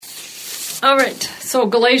All right, so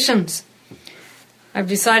Galatians. I've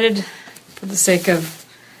decided, for the sake of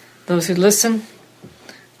those who listen,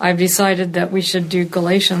 I've decided that we should do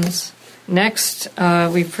Galatians next.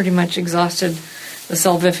 We've pretty much exhausted the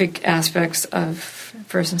salvific aspects of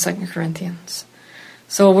 1st and 2nd Corinthians.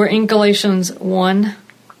 So we're in Galatians 1.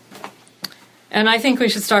 And I think we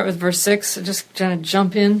should start with verse 6, just kind of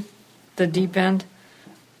jump in the deep end.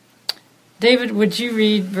 David, would you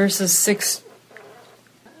read verses 6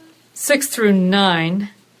 through 9,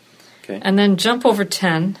 okay, and then jump over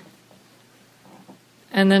 10,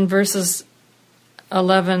 and then verses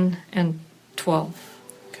 11 and 12.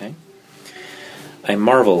 Okay. I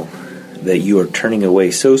marvel that you are turning away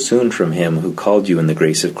so soon from him who called you in the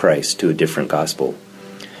grace of Christ to a different gospel,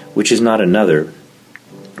 which is not another,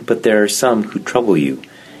 but there are some who trouble you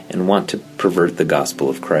and want to pervert the gospel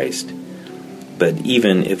of Christ. But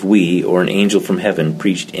even if we or an angel from heaven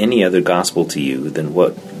preached any other gospel to you than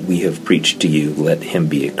what we have preached to you, let him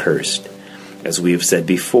be accursed. As we have said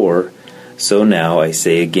before, so now I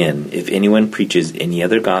say again, if anyone preaches any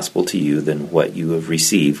other gospel to you than what you have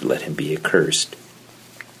received, let him be accursed.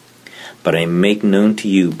 But I make known to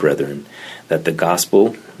you, brethren, that the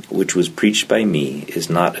gospel which was preached by me is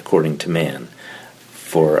not according to man.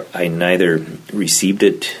 For I neither received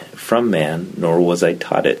it from man, nor was I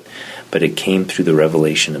taught it, but it came through the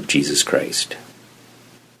revelation of Jesus Christ.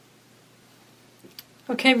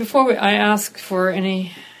 Okay, before I ask for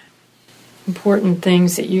any important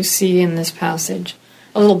things that you see in this passage,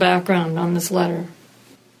 a little background on this letter.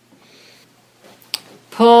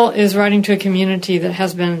 Paul is writing to a community that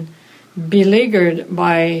has been beleaguered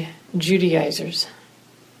by Judaizers.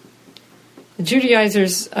 The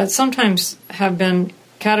Judaizers sometimes have been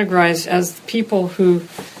categorized as people who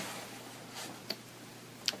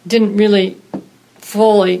didn't really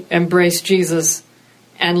fully embrace Jesus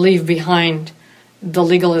and leave behind the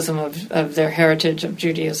legalism of their heritage of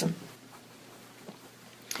Judaism.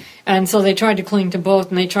 And so they tried to cling to both,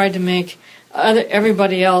 and they tried to make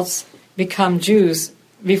everybody else become Jews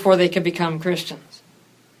before they could become Christians.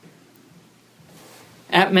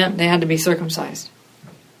 That meant they had to be circumcised.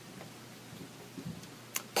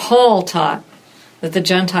 Paul taught that the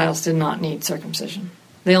Gentiles did not need circumcision.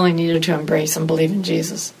 They only needed to embrace and believe in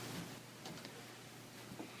Jesus.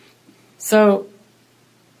 So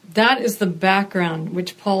that is the background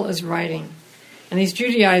which Paul is writing. And these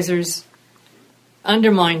Judaizers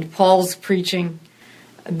undermined Paul's preaching.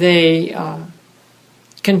 They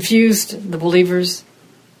confused the believers.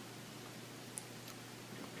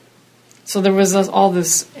 So there was all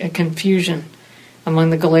this confusion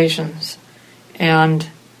among the Galatians. And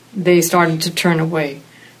they started to turn away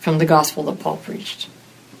from the gospel that Paul preached.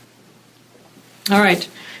 All right,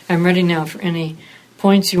 I'm ready now for any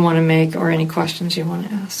points you want to make or any questions you want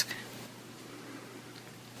to ask.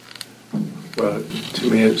 Well, to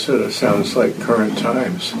me it sort of sounds like current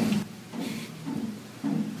times.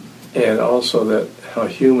 And also that how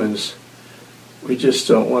humans, we just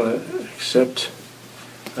don't want to accept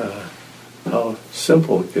how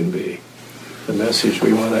simple it can be. The message,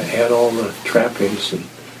 we want to add all the trappings and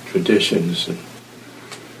traditions and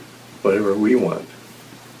whatever we want.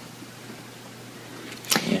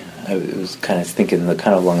 Yeah, I was kind of thinking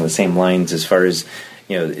kind of along the same lines as far as,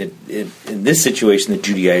 in this situation, the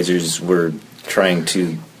Judaizers were trying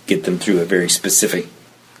to get them through a very specific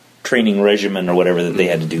training regimen or whatever that they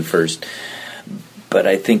had to do first. But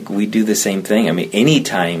I think we do the same thing. I mean,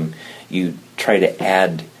 anytime you try to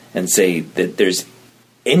add and say that there's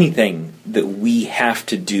anything that we have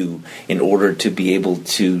to do in order to be able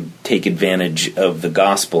to take advantage of the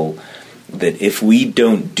gospel, that if we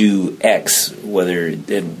don't do X, whether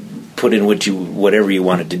and put in whatever you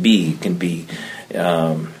want it to be, it can be,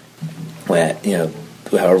 however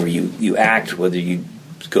you act, whether you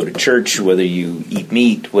go to church, whether you eat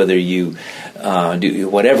meat, whether you do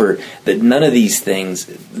whatever, that none of these things,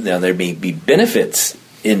 there may be benefits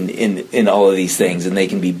in all of these things, and they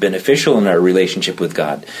can be beneficial in our relationship with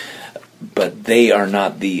God, but they are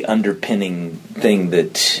not the underpinning thing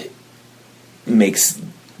that makes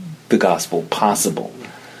the gospel possible.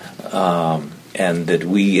 And that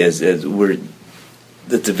we as that's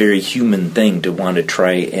a very human thing to want to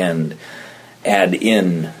try and add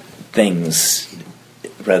in things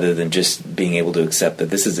rather than just being able to accept that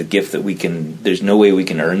this is a gift that there's no way we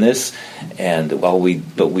can earn this,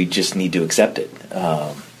 but we just need to accept it.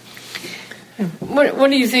 What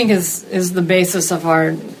do you think is the basis of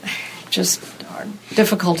our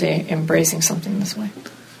difficulty embracing something this way?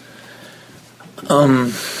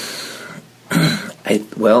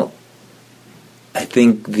 I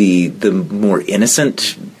think the more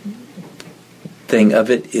innocent thing of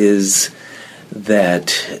it is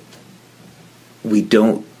that we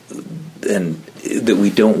don't, and that we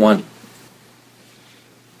don't want,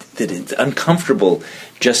 that it's uncomfortable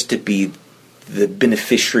just to be the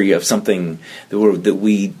beneficiary of something that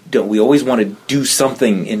we always want to do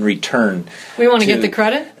something in return. We want to get the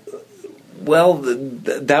credit? Well,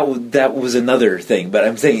 that was another thing, but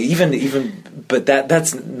I'm saying but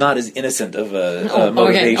that's not as innocent of a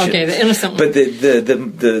motivation. Okay, the innocent one. But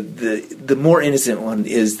the more innocent one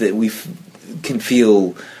is that we can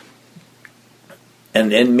feel,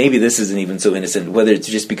 and maybe this isn't even so innocent, whether it's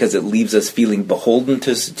just because it leaves us feeling beholden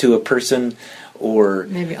to a person, or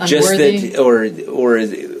maybe just unworthy.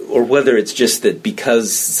 that, or whether it's just that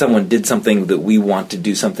because someone did something that we want to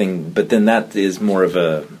do something, but then that is more of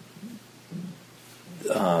a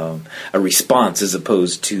response as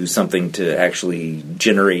opposed to something to actually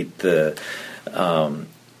generate the.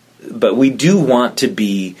 But we do want to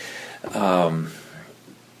be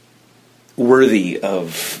worthy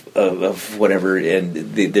of whatever, and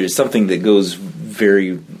there's something that goes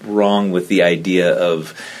very wrong with the idea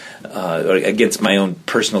of against my own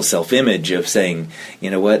personal self-image of saying,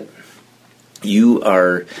 you know what, you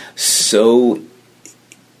are so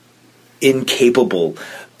incapable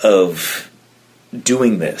of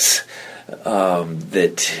doing this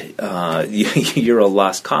that you're a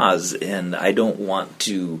lost cause, and I don't want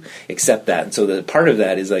to accept that. And so the part of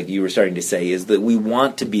that is, like you were starting to say, is that we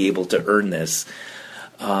want to be able to earn this,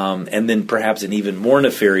 and then perhaps an even more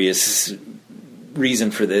nefarious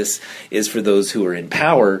reason for this is for those who are in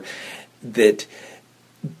power, that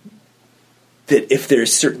if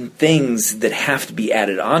there's certain things that have to be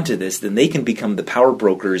added onto this, then they can become the power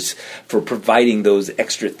brokers for providing those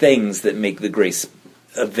extra things that make the grace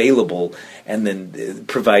available, and then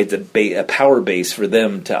provides a power base for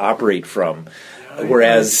them to operate from.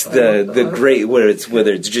 Whereas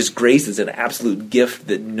whether it's just grace is an absolute gift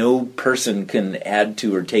that no person can add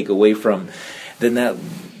to or take away from, then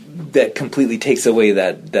that completely takes away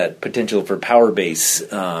that potential for power base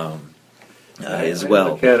as well.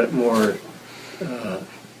 I look at it more.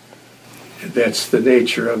 That's the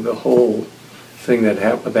nature of the whole thing that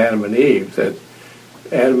happened with Adam and Eve. That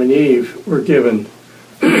Adam and Eve were given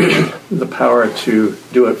the power to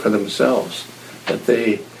do it for themselves. That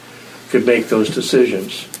they could make those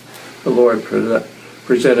decisions. The Lord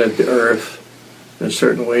presented the earth in a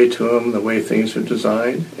certain way to them, the way things are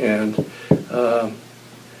designed, and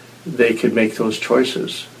they could make those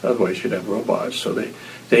choices. Otherwise, you'd have robots. So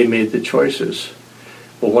they made the choices.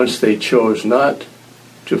 But once they chose not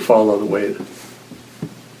to follow the way that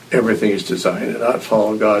everything is designed, and not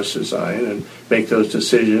follow God's design, and make those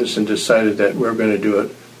decisions, and decided that we're going to do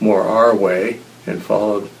it more our way, and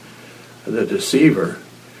followed the deceiver,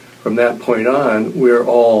 from that point on, we're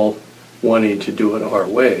all wanting to do it our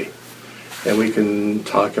way. And we can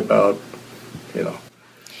talk about,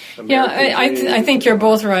 I think you're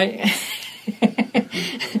both right.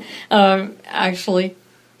 Actually.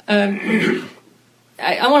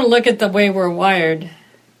 I want to look at the way we're wired.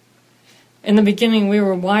 In the beginning, we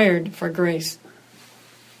were wired for grace.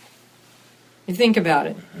 You think about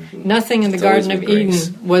it. Mm-hmm. Nothing in the Garden of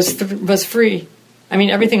Eden was free. I mean,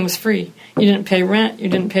 everything was free. You didn't pay rent. You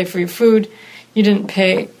didn't pay for your food. You didn't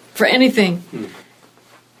pay for anything.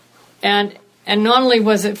 And not only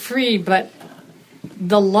was it free, but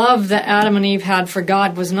the love that Adam and Eve had for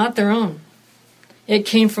God was not their own. It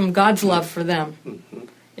came from God's love for them.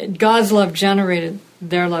 God's love generated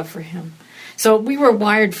their love for Him. So we were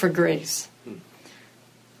wired for grace.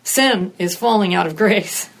 Sin is falling out of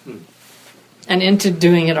grace and into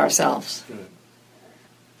doing it ourselves.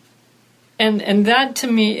 And that to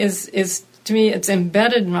me is it's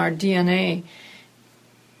embedded in our DNA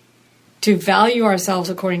to value ourselves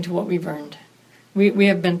according to what we've earned. We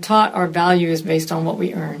have been taught our value is based on what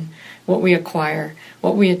we earn, what we acquire,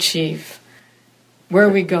 what we achieve, where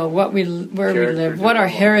we go, where we live, what our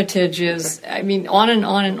heritage is. I mean, on and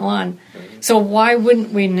on and on. So why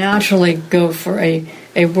wouldn't we naturally go for a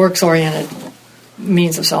works-oriented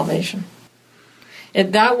means of salvation?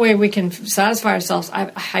 That way we can satisfy ourselves.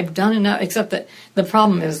 I've done enough, except that the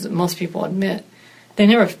problem is that most people admit they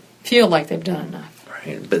never feel like they've done enough.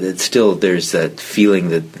 Right, but it's still, there's that feeling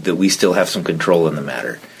that we still have some control in the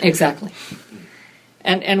matter. Exactly.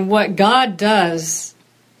 And what God does,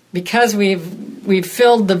 because we've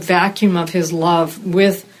filled the vacuum of His love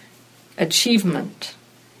with achievement.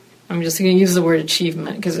 I'm just going to use the word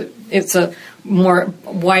achievement because it's a more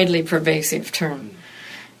widely pervasive term.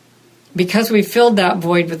 Because we filled that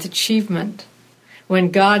void with achievement,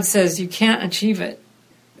 when God says you can't achieve it,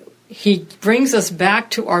 He brings us back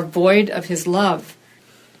to our void of His love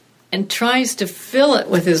and tries to fill it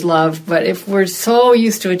with His love. But if we're so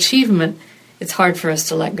used to achievement, it's hard for us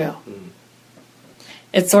to let go.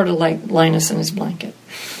 It's sort of like Linus and his blanket.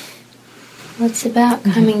 Well, it's about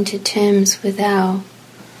coming to terms with our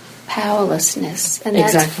powerlessness, and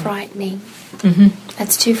that's Exactly. frightening. Mm-hmm.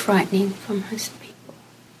 That's too frightening for most people.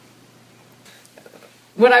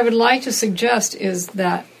 What I would like to suggest is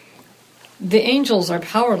that the angels are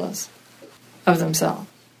powerless of themselves.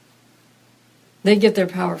 They get their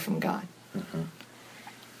power from God. Mm-hmm.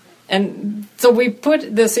 And so we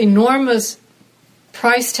put this enormous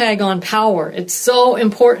price tag on power. It's so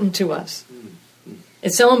important to us.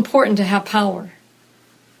 It's so important to have power.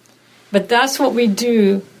 But that's what we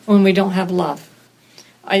do when we don't have love.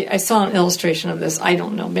 I saw an illustration of this. I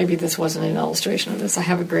don't know. Maybe this wasn't an illustration of this. I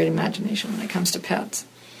have a great imagination when it comes to pets.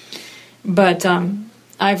 But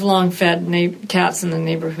I've long fed cats in the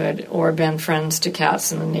neighborhood or been friends to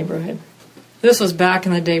cats in the neighborhood. This was back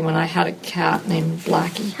in the day when I had a cat named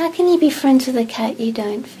Blackie. How can you be friends with a cat you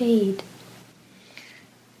don't feed?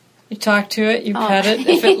 You talk to it, you pet it,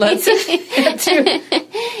 if it lets it.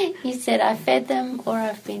 You said I fed them, or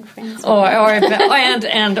I've been friends with Or them.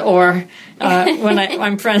 when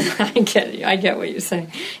I'm friends, I get what you're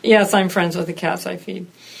saying. Yes, I'm friends with the cats I feed.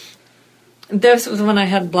 This was when I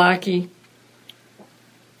had Blackie,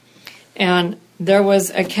 and there was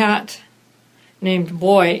a cat named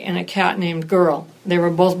Boy and a cat named Girl. They were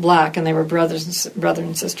both black, and they were brother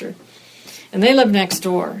and sister, and they lived next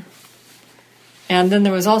door. And then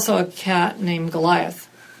there was also a cat named Goliath,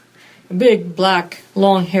 a big, black,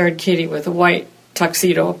 long-haired kitty with a white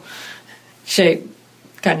tuxedo shape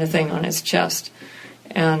kind of thing on his chest.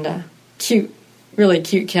 And cute, really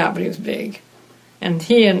cute cat, but he was big. And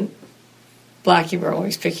he and Blackie were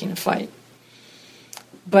always picking a fight.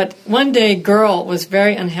 But one day, Girl was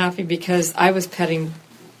very unhappy because I was petting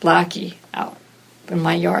Blackie out in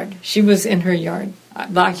my yard. She was in her yard.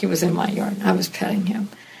 Blackie was in my yard. I was petting him.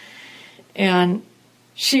 And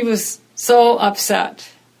she was so upset.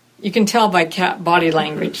 You can tell by cat body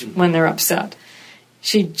language when they're upset.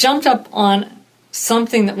 She jumped up on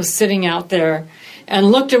something that was sitting out there and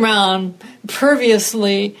looked around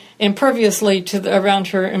imperviously around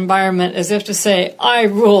her environment as if to say, I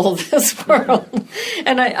rule this world.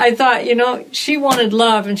 And I thought, she wanted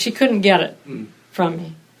love and she couldn't get it from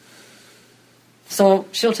me. So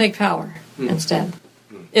she'll take power instead.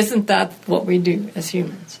 Isn't that what we do as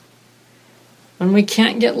humans? When we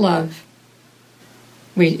can't get love,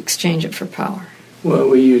 we exchange it for power. Well,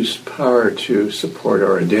 we use power to support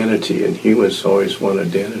our identity, and humans always want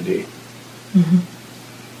identity.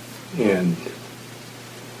 Mm-hmm. And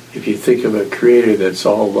if you think of a creator that's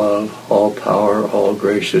all love, all power, all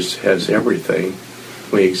gracious, has everything,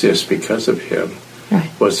 we exist because of him. Right.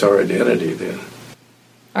 What's our identity then?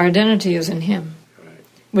 Our identity is in him. Right.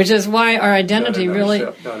 Which is why our identity not really...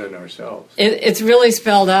 not in ourselves. It's really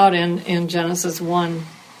spelled out in Genesis 1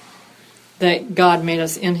 that God made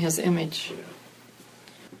us in his image. Yeah.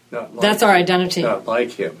 Not like That's our identity. Not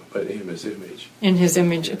like him, but in his image. In his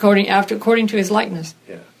image, according to his likeness.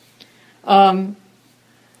 Yeah.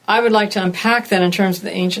 I would like to unpack that in terms of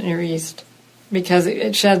the ancient Near East, because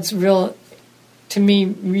it sheds to me,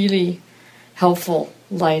 really helpful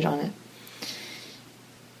light on it.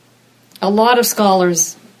 A lot of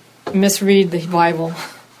scholars misread the Bible.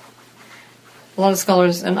 A lot of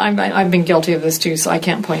scholars, and I've been guilty of this too, so I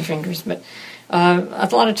can't point fingers, but a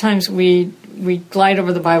lot of times we glide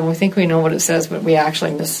over the Bible, we think we know what it says, but we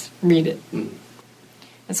actually misread it.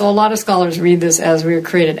 And so a lot of scholars read this as we were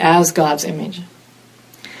created as God's image.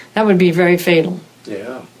 That would be very fatal.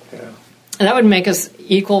 Yeah. And that would make us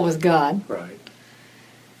equal with God. Right.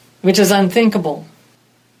 Which is unthinkable.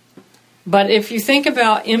 But if you think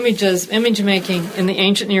about image making in the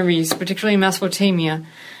ancient Near East, particularly in Mesopotamia,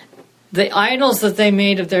 the idols that they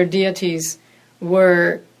made of their deities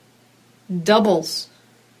were doubles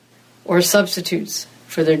or substitutes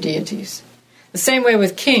for their deities. The same way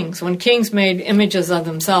with kings. When kings made images of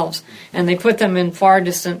themselves and they put them in far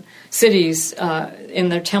distant cities in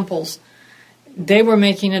their temples, they were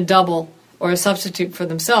making a double or a substitute for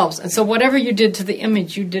themselves. And so whatever you did to the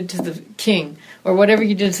image, you did to the king. Or whatever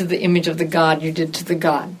you did to the image of the god, you did to the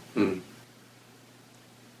god.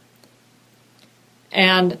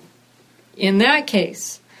 And in that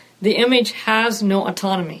case, the image has no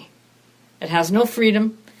autonomy. It has no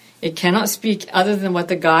freedom. It cannot speak other than what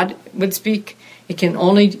the god would speak. It can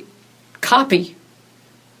only copy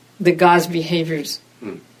the god's behaviors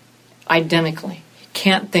identically. He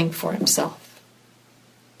can't think for himself.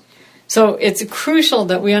 So it's crucial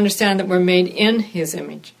that we understand that we're made in his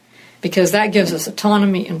image, because that gives us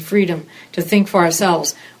autonomy and freedom to think for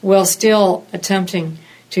ourselves while still attempting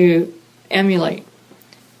to emulate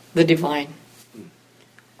the divine.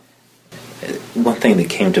 One thing that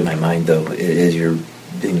came to my mind, though, as you're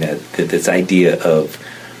thing that this idea of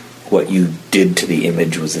what you did to the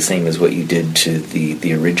image was the same as what you did to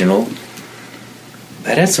the original.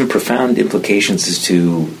 That has some profound implications as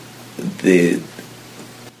to the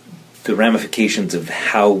ramifications of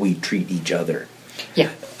how we treat each other.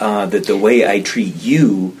 Yeah. That the way I treat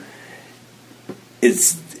you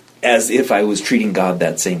is as if I was treating God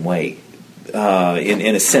that same way,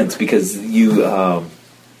 in a sense, because you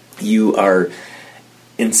are,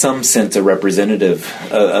 in some sense, a representative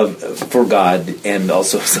for God, and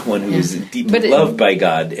also someone who is deeply loved by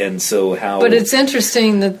God. And so how? But it's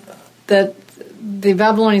interesting that the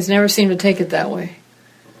Babylonians never seem to take it that way.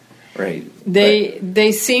 Right.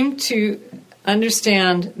 They seem to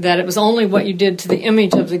understand that it was only what you did to the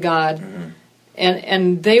image of the God, mm-hmm.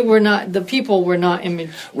 and they were not, the people were not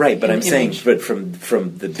image. Right, but I'm saying, but from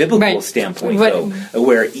the biblical standpoint, though,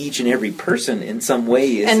 where each and every person in some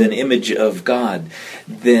way is an image of God,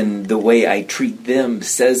 then the way I treat them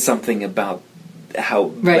says something about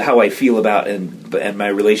how I feel about and my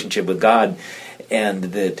relationship with God, and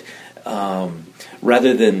that.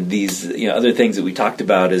 Rather than these, other things that we talked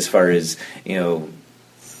about, as far as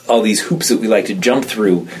all these hoops that we like to jump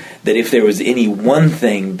through, that if there was any one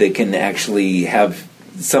thing that can actually have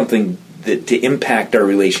something to impact our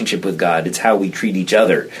relationship with God, it's how we treat each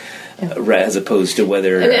other, as opposed to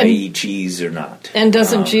whether I eat cheese or not. And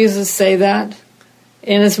doesn't Jesus say that?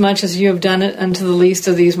 Inasmuch as you have done it unto the least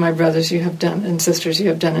of these, my brothers, you have done, and sisters, you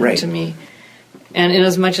have done it to me. And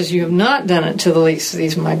inasmuch as you have not done it to the least of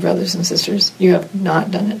these, my brothers and sisters, you have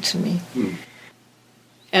not done it to me. Mm.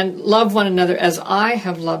 And love one another as I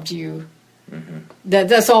have loved you. Mm-hmm.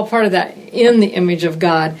 That's all part of that, in the image of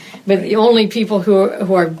God. But the only people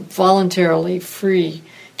who are voluntarily free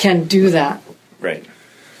can do that. Right.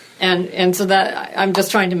 And so that I'm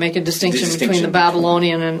just trying to make a distinction between the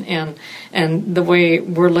Babylonian and the way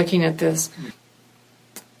we're looking at this.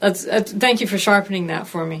 Thank you for sharpening that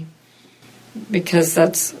for me. Because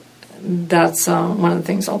that's one of the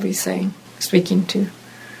things I'll be speaking to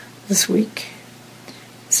this week.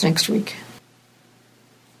 It's next week.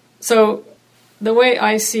 So the way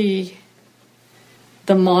I see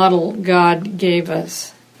the model God gave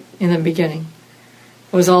us in the beginning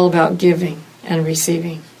was all about giving and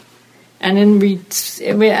receiving. And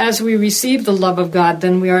as we receive the love of God,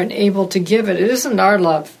 then we are able to give it. It isn't our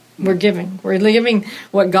love. We're giving. We're giving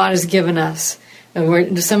what God has given us. And we're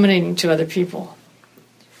disseminating to other people.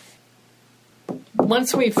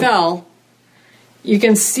 Once we fell, you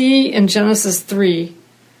can see in Genesis 3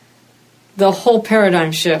 the whole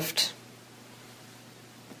paradigm shift.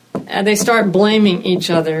 And they start blaming each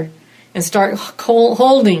other and start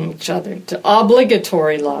holding each other to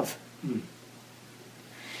obligatory love.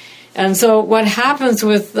 And so what happens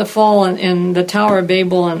with the fall and the Tower of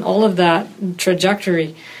Babel and all of that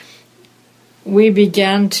trajectory, we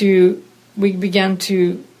began to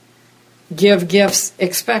give gifts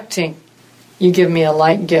expecting you give me a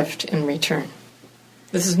like gift in return.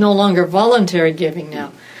 This is no longer voluntary giving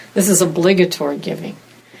now. This is obligatory giving.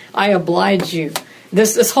 I oblige you.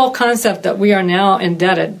 This whole concept that we are now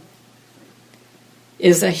indebted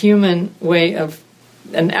is a human way of,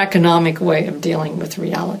 an economic way of dealing with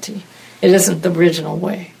reality. It isn't the original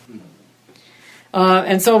way.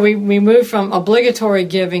 And so we move from obligatory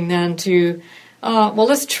giving then to,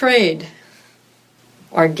 let's trade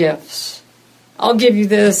our gifts. I'll give you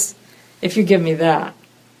this if you give me that.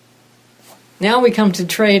 Now we come to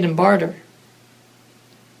trade and barter.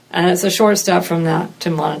 And it's a short step from that to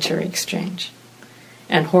monetary exchange.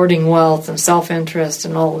 And hoarding wealth and self-interest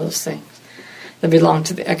and all those things that belong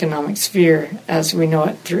to the economic sphere as we know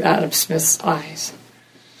it through Adam Smith's eyes.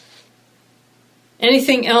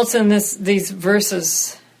 Anything else in these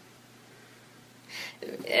verses?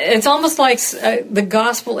 It's almost like the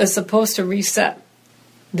gospel is supposed to reset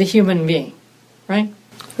the human being, right?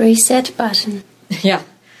 Reset button. Yeah.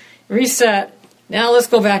 Reset. Now let's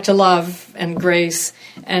go back to love and grace,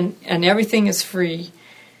 and everything is free.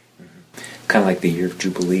 Kind of like the year of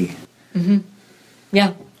Jubilee. Mm-hmm.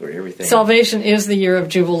 Yeah. Where everything. Salvation is the year of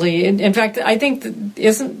Jubilee. In fact, I think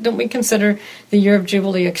don't we consider the year of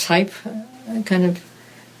Jubilee a type, kind of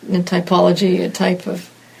in typology, a type of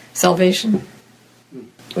salvation?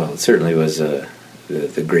 Well, it certainly was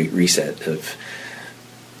the great reset of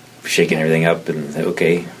shaking everything up and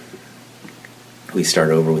okay, we start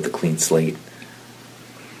over with a clean slate.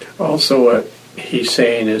 Also, what he's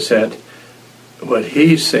saying is that what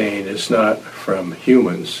he's saying is not from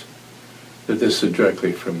humans, that this is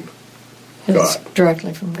directly from God. It's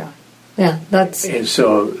directly from God. Yeah, that's... And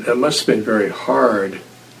so that must have been very hard.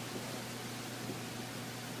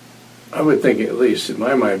 I would think, at least in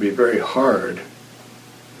my mind, it'd be very hard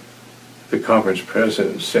the conference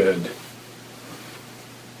president said,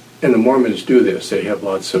 and the Mormons do this, they have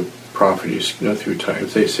lots of prophecies, through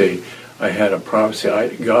times. They say, I had a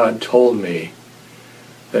prophecy, God told me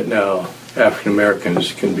that now African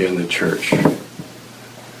Americans can be in the church,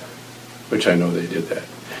 which I know they did that.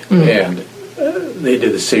 And they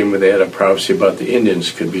did the same when they had a prophecy about the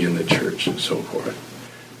Indians could be in the church and so forth.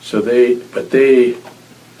 So they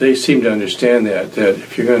seem to understand that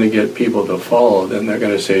if you're going to get people to follow, then they're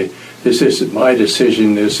going to say, this isn't my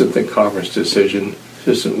decision, this isn't the conference decision,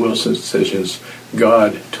 this isn't Wilson's decisions,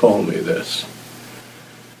 God told me this.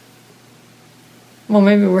 Well,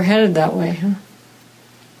 maybe we're headed that way, huh?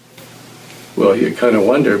 Well, you kind of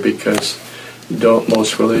wonder, because don't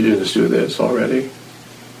most religions do this already?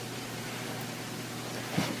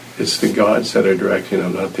 It's the gods that are directing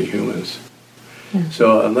them, not the humans. Yeah.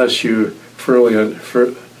 So unless you clearly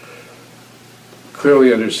understand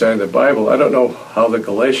the Bible, I don't know how the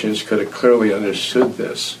Galatians could have clearly understood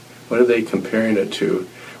this. What are they comparing it to?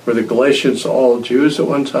 Were the Galatians all Jews at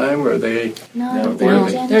one time, or are they? No,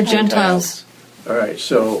 they're Gentiles. All right,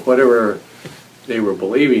 so whatever they were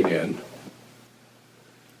believing in.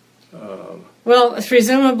 Well,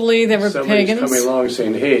 presumably they were pagans. Coming along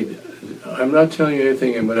saying, hey, I'm not telling you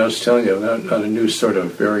anything anyone else is telling you, not a new sort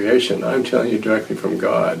of variation. I'm telling you directly from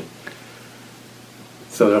God.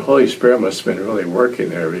 So the Holy Spirit must have been really working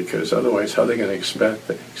there, because otherwise how are they going to accept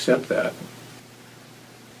that?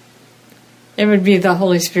 It would be the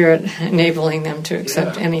Holy Spirit enabling them to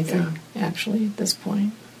accept anything, actually, at this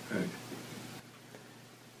point. Right.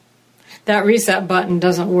 That reset button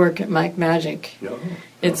doesn't work like magic. No.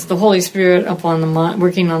 It's the Holy Spirit upon the mind,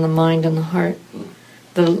 working on the mind and the heart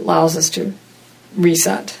that allows us to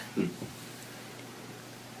reset.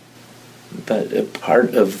 But a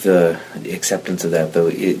part of the acceptance of that, though,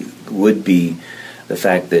 it would be the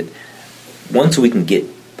fact that once we can get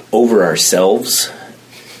over ourselves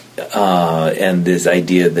and this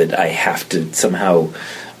idea that I have to somehow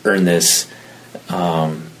earn this,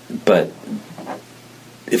 but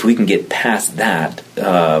if we can get past that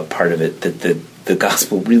part of it, that the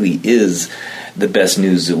gospel really is the best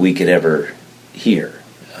news that we could ever hear.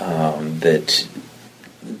 That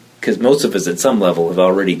because most of us at some level have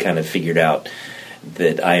already kind of figured out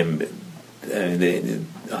that I'm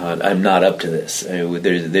not up to this.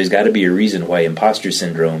 There's got to be a reason why imposter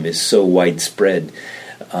syndrome is so widespread,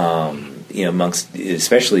 amongst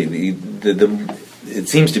especially the it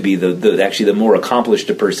seems to be actually the more accomplished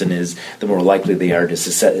a person is, the more likely they are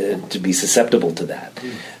to be susceptible to that.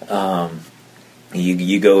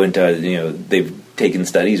 You go into they've taken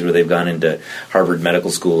studies where they've gone into Harvard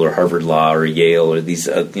Medical School or Harvard Law or Yale or these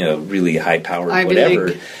really high powered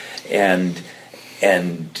whatever, and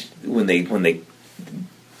when they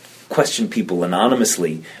question people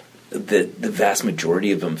anonymously, the vast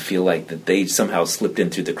majority of them feel like that they somehow slipped in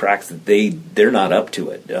through the cracks, that they're not up to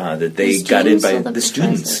it, that they got in by the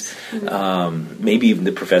students, maybe even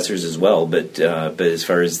the professors as well, but as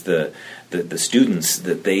far as the students,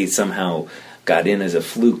 that they somehow got in as a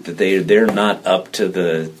fluke, that they're not up to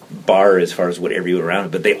the bar as far as what everyone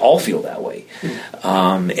around, but they all feel that way.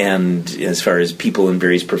 And as far as people in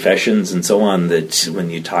various professions and so on, that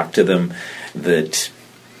when you talk to them, that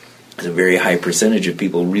a very high percentage of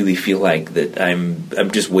people really feel like that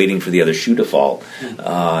I'm just waiting for the other shoe to fall,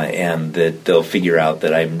 and that they'll figure out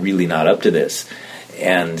that I'm really not up to this.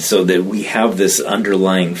 And so that we have this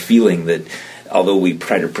underlying feeling that although we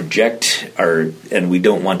try to project and we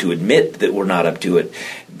don't want to admit that we're not up to it,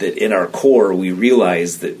 that in our core we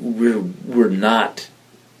realize that we're not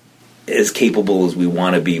as capable as we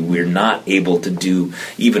want to be. We're not able to do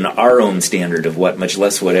even our own standard of what, much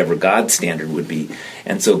less whatever God's standard would be.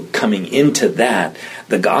 And so coming into that,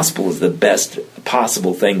 the gospel is the best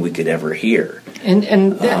possible thing we could ever hear.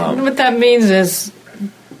 And what that means is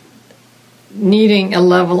needing a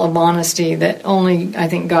level of honesty that only I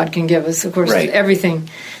think God can give us. Of course, everything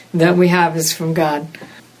that we have is from God.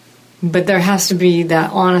 But there has to be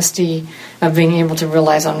that honesty of being able to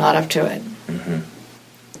realize I'm not up to it. Mm-hmm.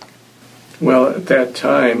 Well, at that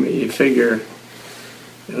time, you figure,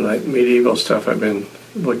 like medieval stuff I've been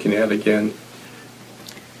looking at again,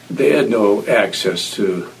 they had no access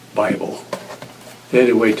to Bible. They had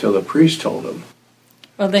to wait till the priest told them.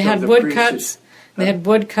 Well, they had woodcuts. They had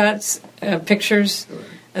woodcuts, pictures.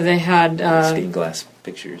 They had stained glass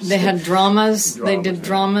pictures. They had dramas. They did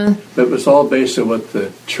drama. But it was all based on what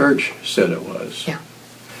the church said it was. Yeah.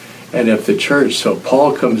 And if the church, so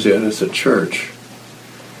Paul comes in as a church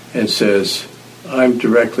and says, I'm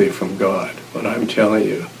directly from God, what I'm telling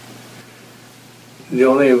you.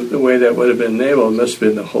 The way that would have been enabled must have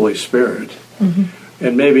been the Holy Spirit. Mm-hmm.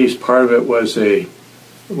 And maybe part of it was a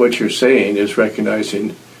what you're saying is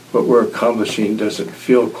recognizing what we're accomplishing doesn't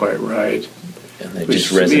feel quite right. And it Which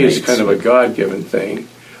just to me is resonates. kind of a God-given thing.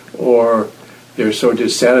 Or they're so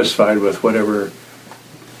dissatisfied with whatever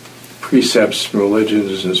precepts,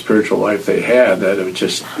 religions, and spiritual life they had that it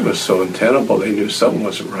just was so untenable. They knew something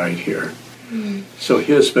wasn't right here. So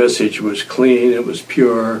his message was clean, it was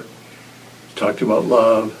pure, talked about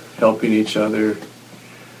love, helping each other.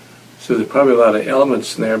 So there's probably a lot of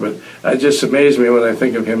elements in there, but it just amazed me when I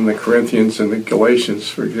think of him in the Corinthians and the Galatians,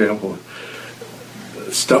 for example,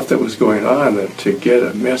 stuff that was going on to get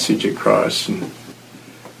a message across. And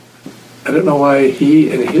I don't know why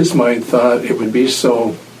he, in his mind, thought it would be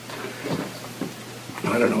so,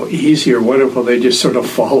 I don't know, easy or wonderful. They just sort of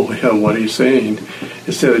follow him, what he's saying,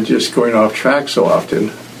 instead of just going off track so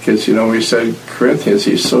often. Because, we said Corinthians,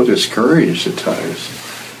 he's so discouraged at times.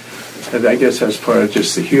 And I guess that's part of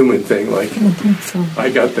just the human thing, like, I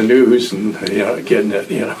got the news and, getting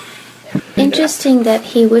it, Interesting that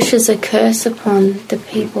he wishes a curse upon the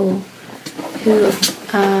people who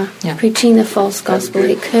are preaching the false gospel.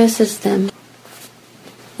 He curses them.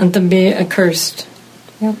 And to be accursed.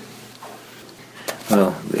 Yep.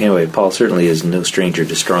 Well, anyway, Paul certainly is no stranger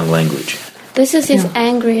to strong language. This is his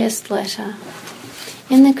angriest letter.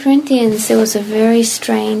 In the Corinthians, there was a very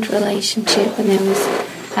strained relationship, and there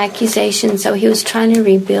was accusations. So he was trying to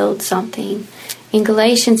rebuild something. In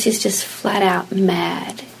Galatians, he's just flat out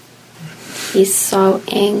mad. He's so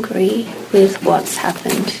angry with what's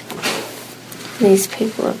happened. These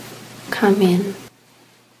people have come in.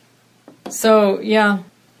 So,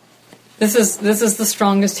 this is the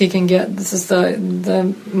strongest he can get. This is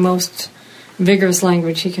the most vigorous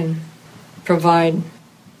language he can provide.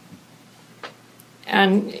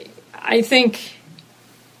 And I think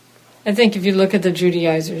if you look at the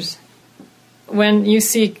Judaizers, when you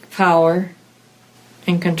seek power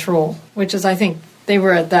and control, which is, I think, they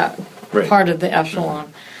were at that part of the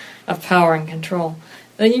echelon of power and control,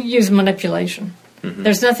 then you use manipulation. Mm-hmm.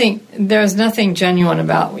 There's nothing genuine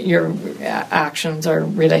about your actions or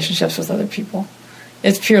relationships with other people.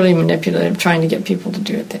 It's purely manipulative, trying to get people to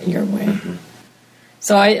do it your way. Mm-hmm.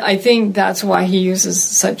 So I think that's why he uses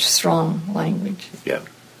such strong language. Yeah.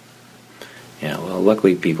 Yeah, well,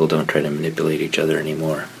 luckily people don't try to manipulate each other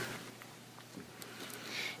anymore.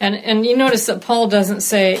 And you notice that Paul doesn't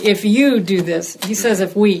say, if you do this. He says,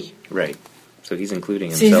 if we. Right. So he's including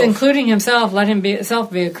himself. So he's including himself. Let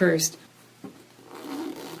himself be accursed.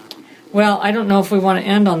 Well, I don't know if we want to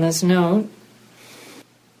end on this note.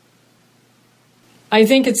 I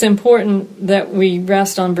think it's important that we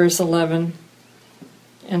rest on verse 11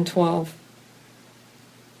 and 12,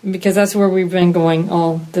 because that's where we've been going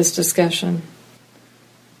all this discussion.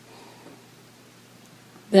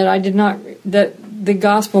 That the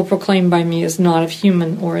gospel proclaimed by me is not of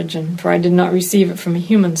human origin, for I did not receive it from a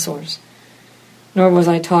human source, nor was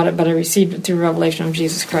I taught it, but I received it through revelation of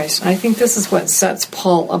Jesus Christ. I think this is what sets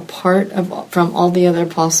Paul apart from all the other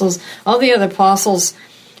apostles. All the other apostles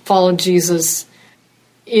followed Jesus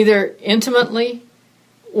either intimately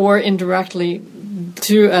or indirectly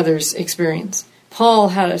through others' experience. Paul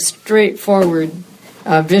had a straightforward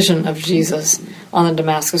vision of Jesus on the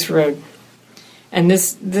Damascus Road. And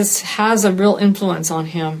this has a real influence on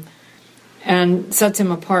him and sets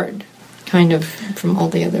him apart kind of from all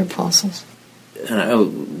the other apostles. And I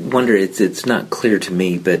wonder, it's not clear to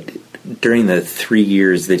me, but during the 3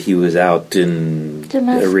 years that he was out in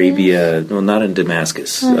Arabia, well, not in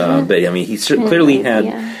Damascus, but I mean, he clearly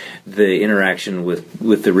had the interaction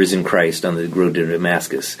with the risen Christ on the road to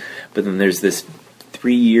Damascus. But then there's this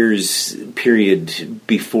 3 years period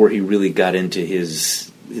before he really got into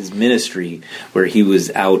his ministry, where he was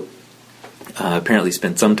out, apparently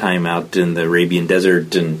spent some time out in the Arabian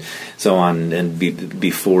desert and so on, and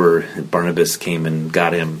before Barnabas came and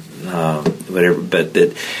got him, whatever. But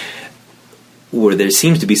that, where there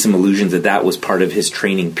seems to be some allusions that was part of his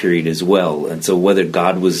training period as well. And so whether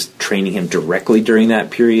God was training him directly during that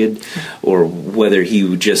period, or whether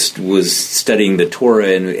he just was studying the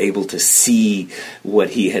Torah and able to see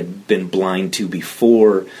what he had been blind to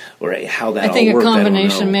before, or how that all worked. I think a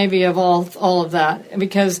combination maybe of all of that,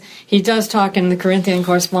 because he does talk in the Corinthian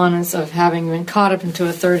correspondence of having been caught up into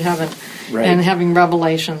a third heaven and having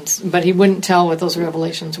revelations, but he wouldn't tell what those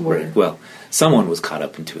revelations were. Right. Well, someone was caught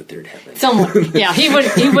up into a third heaven. Someone, yeah. He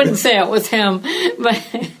wouldn't say it was him, but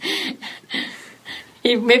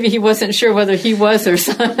maybe he wasn't sure whether he was or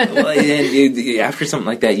something. Well, and after something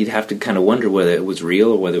like that, you'd have to kind of wonder whether it was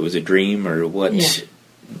real or whether it was a dream or what. Yeah.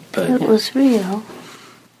 But it was real.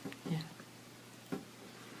 Yeah.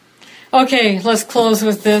 Okay, let's close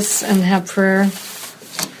with this and have prayer.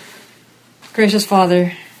 Gracious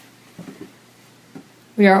Father,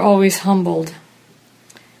 We are always humbled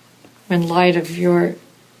in light of your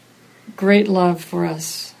great love for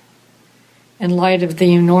us, in light of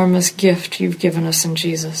the enormous gift you've given us in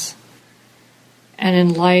Jesus, and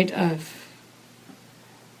in light of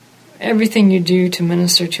everything you do to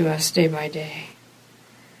minister to us day by day.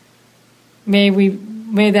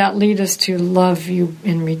 May that lead us to love you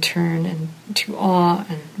in return, and to awe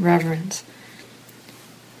and reverence,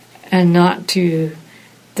 and not to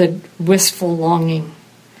the wistful longing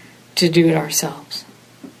to do it ourselves.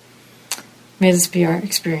 May this be our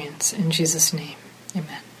experience. In Jesus' name,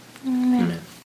 amen.